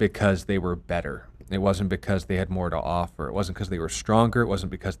wasn't because they were better. It wasn't because they had more to offer. It wasn't because they were stronger. It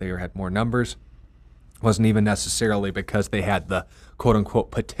wasn't because they had more numbers. It wasn't even necessarily because they had the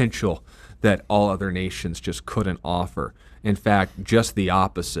quote-unquote potential that all other nations just couldn't offer. In fact, just the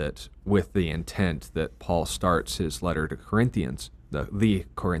opposite, with the intent that Paul starts his letter to Corinthians, the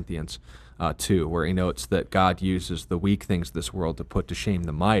Corinthians, 2, where he notes that God uses the weak things of this world to put to shame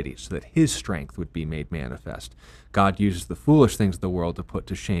the mighty, so that his strength would be made manifest. God uses the foolish things of the world to put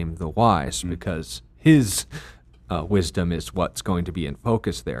to shame the wise, because his wisdom is what's going to be in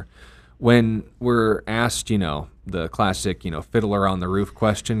focus there. When we're asked, the classic, fiddler on the roof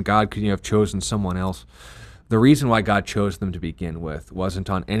question, God, could you have chosen someone else? The reason why God chose them to begin with wasn't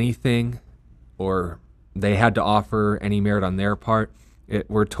on anything or they had to offer any merit on their part.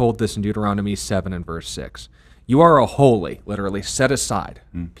 We're told this in Deuteronomy 7 and verse 6. You are a holy, literally set aside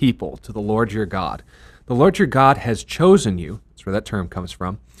people to the Lord your God. The Lord your God has chosen you, that's where that term comes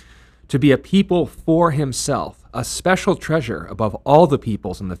from, to be a people for himself, a special treasure above all the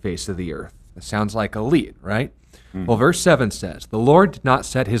peoples on the face of the earth. It sounds like elite, right? Well, verse 7 says, the Lord did not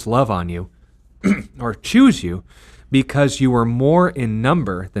set his love on you or choose you because you were more in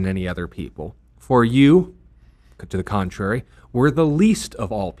number than any other people. For you, to the contrary, were the least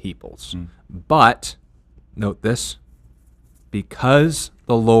of all peoples. But, note this, because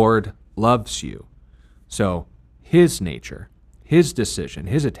the Lord loves you. So, his nature, his decision,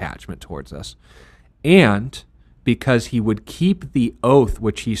 his attachment towards us, and because he would keep the oath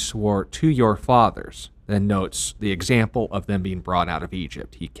which he swore to your fathers. Then notes the example of them being brought out of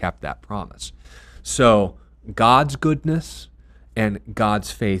Egypt. He kept that promise. So God's goodness and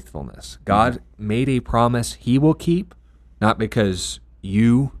God's faithfulness. God made a promise he will keep, not because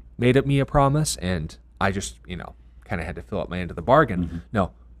you made me a promise and I just, kind of had to fill up my end of the bargain.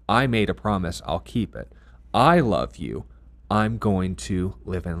 No, I made a promise, I'll keep it. I love you. I'm going to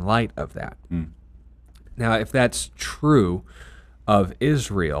live in light of that. Now, if that's true of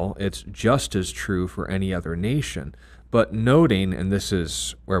Israel, it's just as true for any other nation. But noting, and this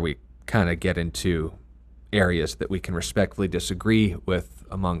is where we kind of get into areas that we can respectfully disagree with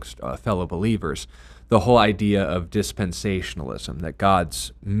amongst fellow believers, the whole idea of dispensationalism, that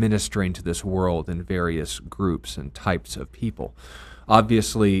God's ministering to this world in various groups and types of people.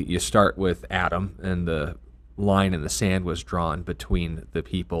 Obviously, you start with Adam, and the line in the sand was drawn between the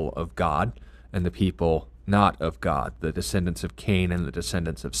people of God and the people not of God, the descendants of Cain and the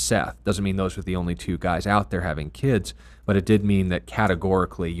descendants of Seth. Doesn't mean those were the only two guys out there having kids, but it did mean that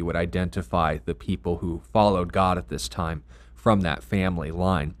categorically you would identify the people who followed God at this time from that family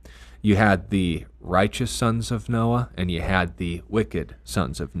line. You had the righteous sons of Noah, and you had the wicked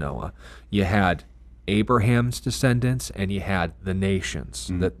sons of Noah. You had Abraham's descendants, and you had the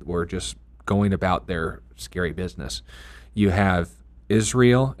nations that were just going about their scary business. You have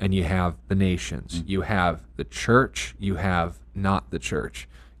Israel, and you have the nations. You have the church, you have not the church.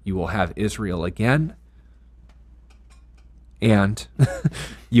 You will have Israel again, and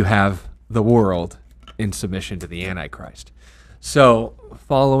you have the world in submission to the Antichrist. So,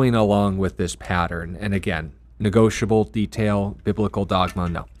 following along with this pattern, and again, negotiable detail, biblical dogma,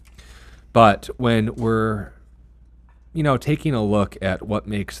 no. But when we're, taking a look at what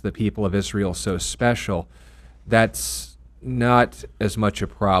makes the people of Israel so special, that's not as much a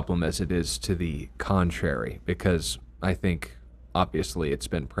problem as it is to the contrary, because I think obviously it's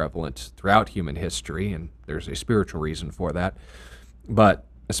been prevalent throughout human history, and there's a spiritual reason for that. But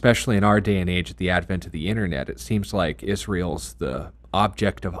especially in our day and age at the advent of the internet, it seems like Israel's the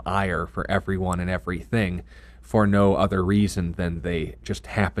object of ire for everyone and everything for no other reason than they just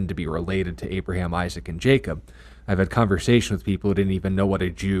happen to be related to Abraham, Isaac, and Jacob. I've had conversations with people who didn't even know what a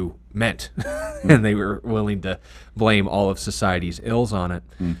Jew meant, and they were willing to blame all of society's ills on it.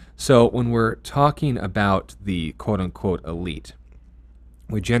 So when we're talking about the quote-unquote elite,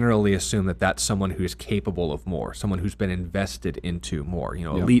 we generally assume that that's someone who's capable of more, someone who's been invested into more.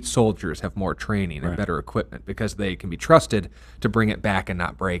 Elite soldiers have more training and better equipment because they can be trusted to bring it back and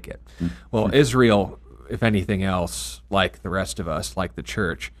not break it. Well, Israel, if anything else, like the rest of us, like the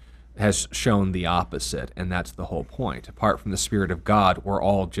church, has shown the opposite, and that's the whole point. Apart from the Spirit of God, we're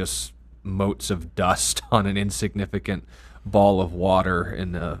all just motes of dust on an insignificant ball of water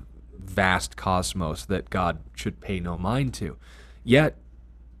in the vast cosmos that God should pay no mind to. Yet,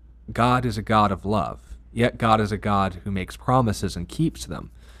 God is a God of love. Yet God is a God who makes promises and keeps them.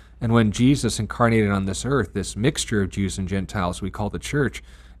 And when Jesus incarnated on this earth, this mixture of Jews and Gentiles we call the church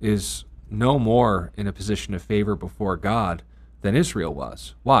is no more in a position of favor before God than Israel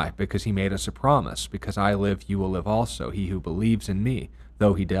was. Why? Because he made us a promise. Because I live, you will live also. He who believes in me,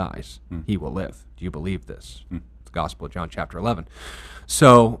 though he dies, he will live. Do you believe this? the Gospel of John chapter 11.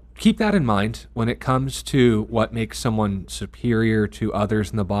 So keep that in mind when it comes to what makes someone superior to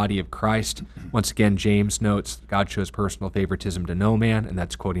others in the body of Christ. Once again, James notes, God shows personal favoritism to no man, and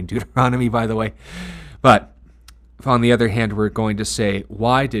that's quoting Deuteronomy, by the way. But if on the other hand, we're going to say,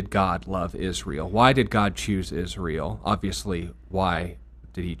 why did God love Israel? Why did God choose Israel? Obviously, why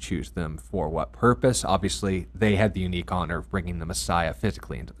did he choose them? For what purpose? Obviously, they had the unique honor of bringing the Messiah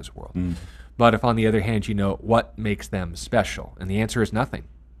physically into this world. But if on the other hand, what makes them special? And the answer is nothing.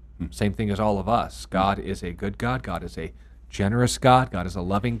 Same thing as all of us. God is a good God. God is a generous God. God is a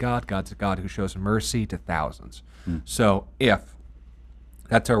loving God. God's a God who shows mercy to thousands. So if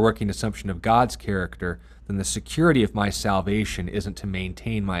that's our working assumption of God's character, then the security of my salvation isn't to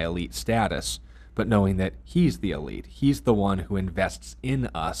maintain my elite status, but knowing that he's the elite. He's the one who invests in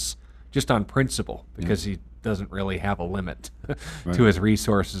us just on principle, because he doesn't really have a limit to his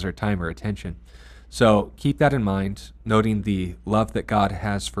resources or time or attention. So keep that in mind, noting the love that God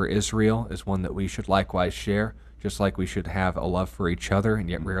has for Israel is one that we should likewise share, just like we should have a love for each other and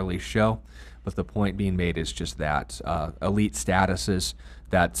yet rarely show. But the point being made is just that elite statuses,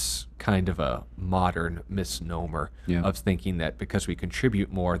 that's kind of a modern misnomer of thinking that because we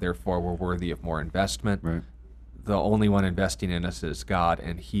contribute more, therefore we're worthy of more investment. The only one investing in us is God,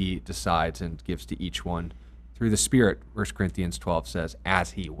 and he decides and gives to each one through the Spirit, 1 Corinthians 12 says,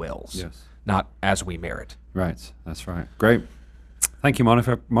 as he wills, not as we merit. Right, that's right. Great. Thank you,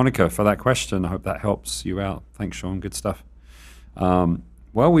 Monica, for that question. I hope that helps you out. Thanks, Sean. Good stuff.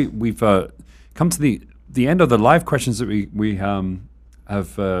 Well, we've come to the end of the live questions that we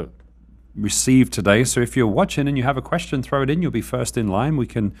have received today. So if you're watching and you have a question, throw it in. You'll be first in line. We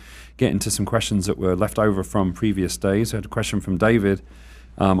can get into some questions that were left over from previous days. I had a question from David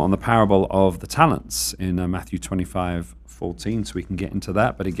on the parable of the talents in Matthew 25:14, so we can get into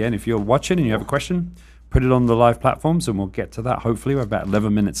that. But again, if you're watching and you have a question, put it on the live platforms and we'll get to that. Hopefully, we're about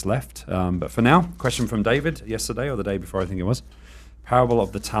 11 minutes left. But for now, question from David yesterday or the day before, I think it was. Parable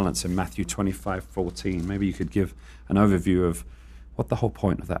of the talents in Matthew 25:14. Maybe you could give an overview of what the whole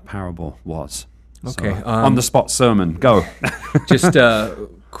point of that parable was. Okay. So, on the spot sermon, go. Just a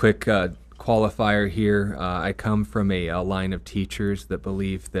quick qualifier here. I come from a line of teachers that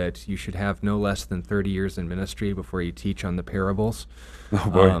believe that you should have no less than 30 years in ministry before you teach on the parables. Oh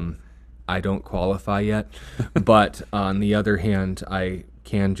boy. I don't qualify yet, but on the other hand, I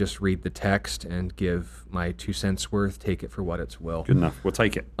can just read the text and give my 2 cents worth, take it for what it's will. Good enough. We'll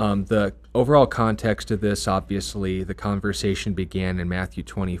take it. The overall context of this, obviously, the conversation began in Matthew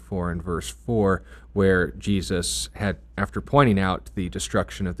 24 and verse 4, where Jesus had, after pointing out the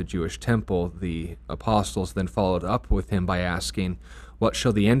destruction of the Jewish temple, the apostles then followed up with him by asking, what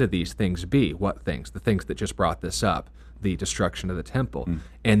shall the end of these things be? What things? The things that just brought this up, the destruction of the temple.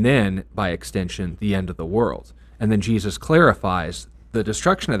 And then, by extension, the end of the world. And then Jesus clarifies the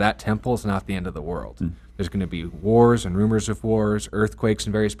destruction of that temple is not the end of the world. There's going to be wars and rumors of wars, earthquakes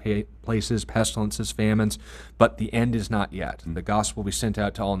in various places, pestilences, famines, but the end is not yet. The gospel will be sent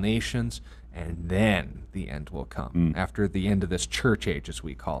out to all nations, and then the end will come, after the end of this church age, as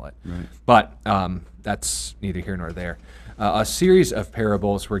we call it. But that's neither here nor there. A series of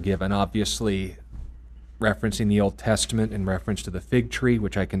parables were given, obviously referencing the Old Testament in reference to the fig tree,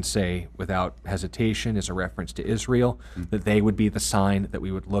 which I can say without hesitation is a reference to Israel, that they would be the sign that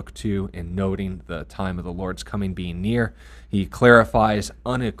we would look to in noting the time of the Lord's coming being near. He clarifies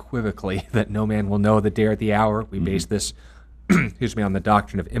unequivocally that no man will know the day or the hour. We base this on the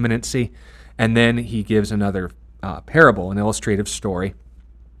doctrine of imminency. And then he gives another parable, an illustrative story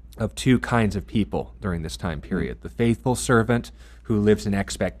of two kinds of people during this time period. The faithful servant who lives in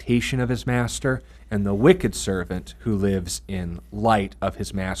expectation of his master, and the wicked servant who lives in light of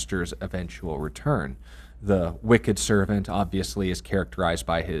his master's eventual return. The wicked servant obviously is characterized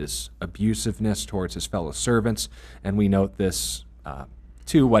by his abusiveness towards his fellow servants, and we note this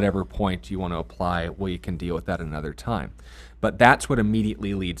to whatever point you want to apply. We can deal with that another time. But that's what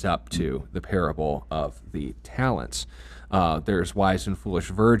immediately leads up to the parable of the talents. There's wise and foolish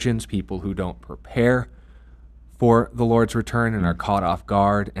virgins, people who don't prepare for the Lord's return and are caught off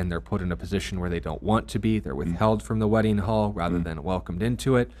guard, and they're put in a position where they don't want to be. They're withheld from the wedding hall rather than welcomed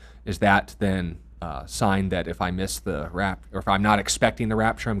into it. Is that then a sign that if I miss the or if I'm not expecting the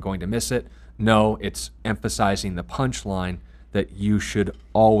rapture, I'm going to miss it? No, it's emphasizing the punchline that you should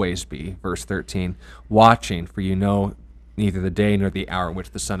always be, verse 13, watching, for you know neither the day nor the hour in which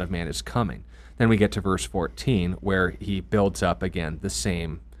the Son of Man is coming. Then we get to verse 14, where he builds up again the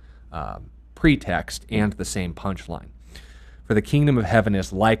same pretext and the same punchline. For the kingdom of heaven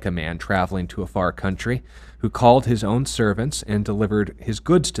is like a man traveling to a far country, who called his own servants and delivered his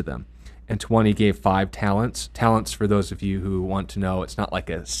goods to them. and to one he gave 5 talents. Talents, for those of you who want to know, it's not like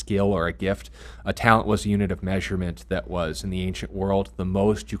a skill or a gift. A talent was a unit of measurement that was, in the ancient world, the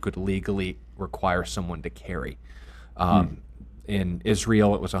most you could legally require someone to carry. In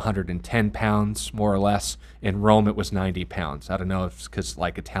Israel, it was 110 pounds, more or less. In Rome, it was 90 pounds. I don't know if it's because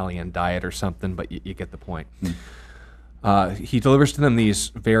like Italian diet or something, but you get the point. He delivers to them these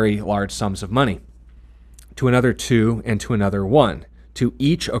very large sums of money. To another 2, and to another 1, to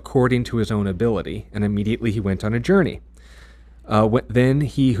each according to his own ability, and immediately he went on a journey. Then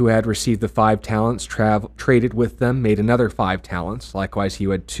he who had received the 5 talents traded with them, made another 5 talents. Likewise, he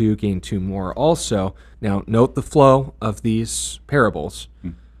who had 2 gained 2 more also. Now, note the flow of these parables.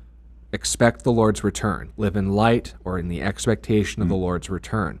 Expect the Lord's return. Live in light or in the expectation of the Lord's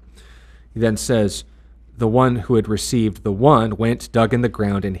return. He then says, the one who had received the 1 went, dug in the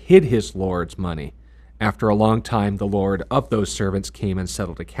ground, and hid his Lord's money. After a long time, the Lord of those servants came and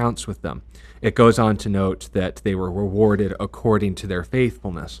settled accounts with them. It goes on to note that they were rewarded according to their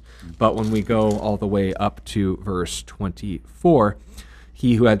faithfulness. But when we go all the way up to verse 24,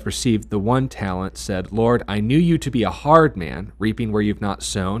 he who had received the 1 talent said, Lord, I knew you to be a hard man, reaping where you've not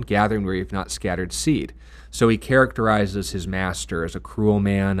sown, gathering where you've not scattered seed. So he characterizes his master as a cruel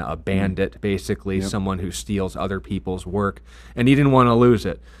man, a bandit, basically, someone who steals other people's work, and he didn't want to lose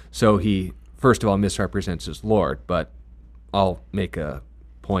it. So he, first of all, misrepresents his Lord, but I'll make a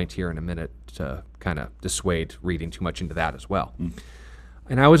point here in a minute to kind of dissuade reading too much into that as well.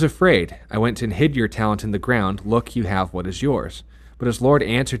 And I was afraid. I went and hid your talent in the ground. Look, you have what is yours. But his Lord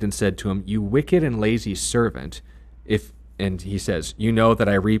answered and said to him, you wicked and lazy servant, and he says, you know that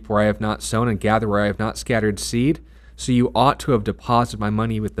I reap where I have not sown and gather where I have not scattered seed. So you ought to have deposited my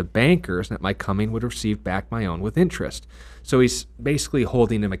money with the bankers, and at my coming would receive back my own with interest. So he's basically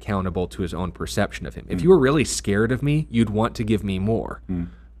holding him accountable to his own perception of him. If you were really scared of me, you'd want to give me more.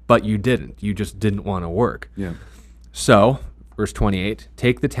 But you didn't. You just didn't want to work. So, verse 28,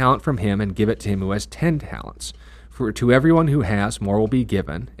 take the talent from him and give it to him who has 10 talents. For to everyone who has, more will be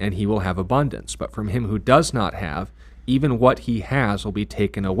given, and he will have abundance. But from him who does not have, even what he has will be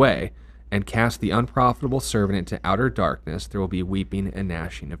taken away. And cast the unprofitable servant into outer darkness. There will be weeping and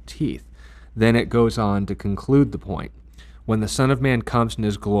gnashing of teeth. Then it goes on to conclude the point. When the Son of Man comes in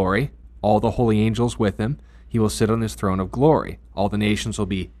his glory, all the holy angels with him, he will sit on his throne of glory. All the nations will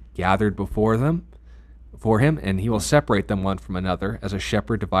be gathered before him, and he will separate them one from another, as a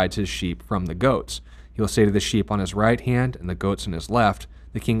shepherd divides his sheep from the goats. He will say to the sheep on his right hand, and the goats on his left.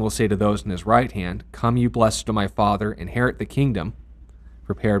 The king will say to those on his right hand, come, you blessed of my Father, inherit the kingdom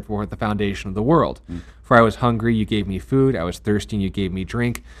prepared for the foundation of the world. For I was hungry, you gave me food. I was thirsty, and you gave me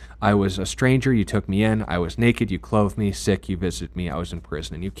drink. I was a stranger, you took me in. I was naked, you clothed me. Sick, you visited me. I was in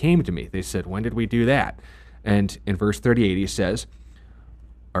prison, and you came to me. They said, when did we do that? And in verse 38 he says,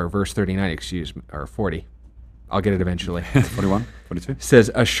 or verse 39, or 40. I'll get it eventually. 41, 42. Says,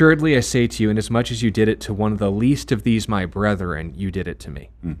 assuredly I say to you, inasmuch as you did it to one of the least of these my brethren, you did it to me.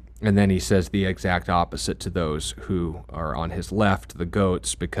 And then he says the exact opposite to those who are on his left, the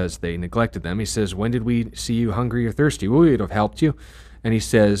goats, because they neglected them. He says, when did we see you hungry or thirsty? We would have helped you. And he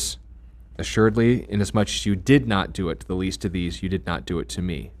says, assuredly, inasmuch as you did not do it to the least of these, you did not do it to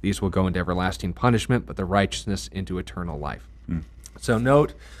me. These will go into everlasting punishment, but the righteousness into eternal life. So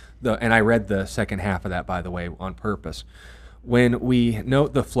note, and I read the second half of that, by the way, on purpose. When we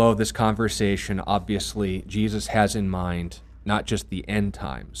note the flow of this conversation, obviously Jesus has in mind not just the end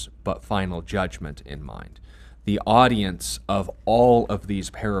times, but final judgment in mind. The audience of all of these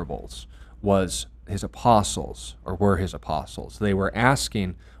parables was his apostles, or were his apostles. They were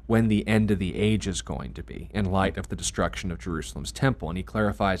asking when the end of the age is going to be, in light of the destruction of Jerusalem's temple. And he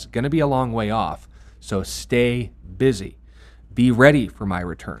clarifies, it's going to be a long way off, so stay busy. Be ready for my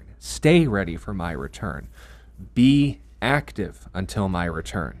return. Stay ready for my return. Be active until my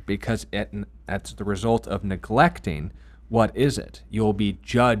return, because that's the result of neglecting. What is it? You'll be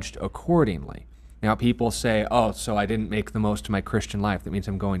judged accordingly. Now, people say, oh, so I didn't make the most of my Christian life. That means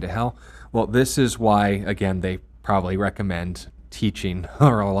I'm going to hell. Well, this is why, again, they probably recommend teaching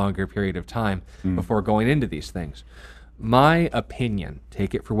for a longer period of time before going into these things. My opinion,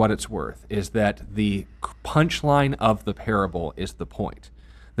 take it for what it's worth, is that the punchline of the parable is the point.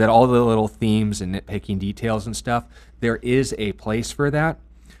 That all the little themes and nitpicking details and stuff, there is a place for that.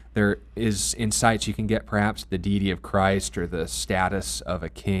 There is insights you can get, perhaps the deity of Christ or the status of a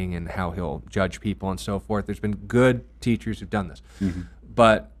king and how he'll judge people and so forth. There's been good teachers who've done this.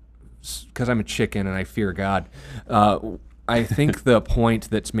 But because I'm a chicken and I fear God, I think the point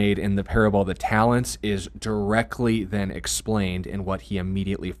that's made in the parable of the talents is directly then explained in what he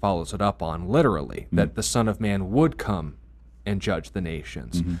immediately follows it up on, literally, that the Son of Man would come and judge the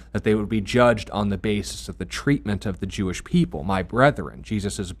nations, that they would be judged on the basis of the treatment of the Jewish people, my brethren,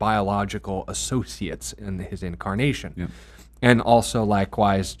 Jesus' biological associates in his incarnation, and also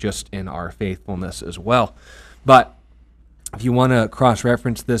likewise just in our faithfulness as well. But if you want to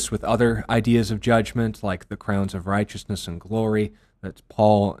cross-reference this with other ideas of judgment, like the crowns of righteousness and glory that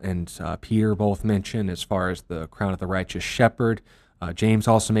Paul and Peter both mention, as far as the crown of the righteous shepherd, James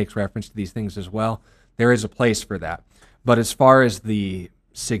also makes reference to these things as well. There is a place for that. But as far as the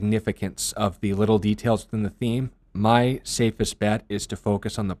significance of the little details within the theme, my safest bet is to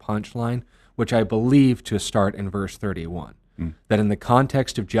focus on the punchline, which I believe to start in verse 31. That in the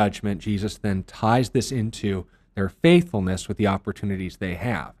context of judgment, Jesus then ties this into their faithfulness with the opportunities they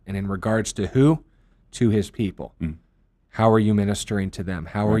have. And in regards to who? To his people. How are you ministering to them?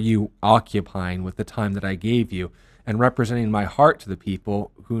 How are you occupying with the time that I gave you and representing my heart to the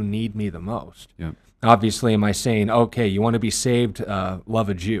people who need me the most? Obviously, am I saying, okay, you want to be saved, love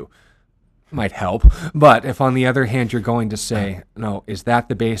a Jew? Might help. But if on the other hand you're going to say, no, is that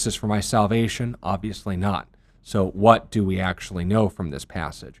the basis for my salvation? Obviously not. So what do we actually know from this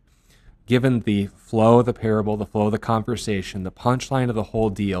passage? Given the flow of the parable, the flow of the conversation, the punchline of the whole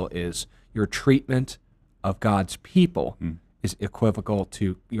deal is your treatment of God's people is equivocal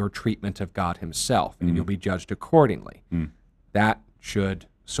to your treatment of God himself, and you'll be judged accordingly. That should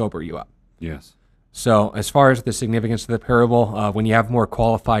sober you up. Yes. So as far as the significance of the parable, when you have more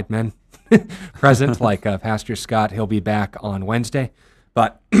qualified men present, like Pastor Scott, he'll be back on Wednesday.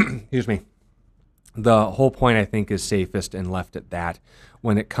 But, excuse me, the whole point, I think, is safest and left at that.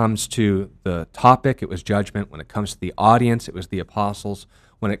 When it comes to the topic, it was judgment. When it comes to the audience, it was the apostles.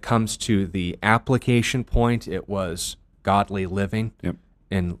 When it comes to the application point, it was godly living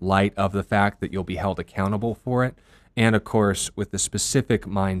in light of the fact that you'll be held accountable for it. And, of course, with the specific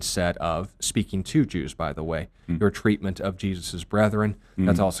mindset of speaking to Jews, by the way, your treatment of Jesus' brethren,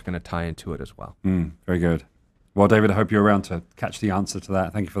 that's also going to tie into it as well. Very good. Well, David, I hope you're around to catch the answer to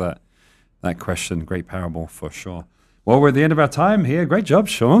that. Thank you for that question. Great parable for sure. Well, we're at the end of our time here. Great job,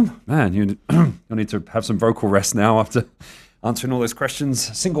 Sean. Man, you'll need to have some vocal rest now after answering all those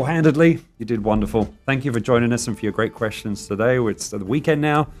questions single-handedly. You did wonderful. Thank you for joining us and for your great questions today. It's the weekend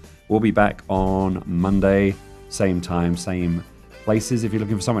now. We'll be back on Monday. Same time, same places. If you're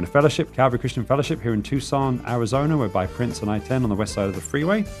looking for somewhere to fellowship, Calvary Christian Fellowship here in Tucson, Arizona. We're by Prince and I-10 on the west side of the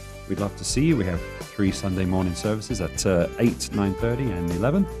freeway. We'd love to see you. We have 3 Sunday morning services at 8, 9:30, and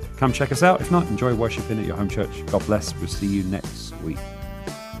 11. Come check us out. If not, enjoy worshiping at your home church. God bless. We'll see you next week.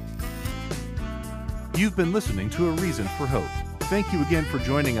 You've been listening to A Reason for Hope. Thank you again for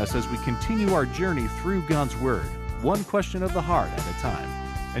joining us as we continue our journey through God's Word, one question of the heart at a time.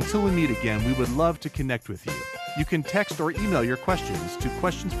 Until we meet again, we would love to connect with you. You can text or email your questions to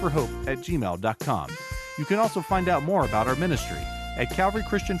questionsforhope@gmail.com. You can also find out more about our ministry at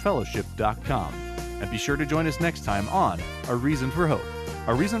calvarychristianfellowship.com. And be sure to join us next time on A Reason for Hope.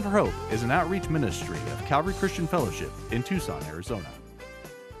 A Reason for Hope is an outreach ministry of Calvary Christian Fellowship in Tucson, Arizona.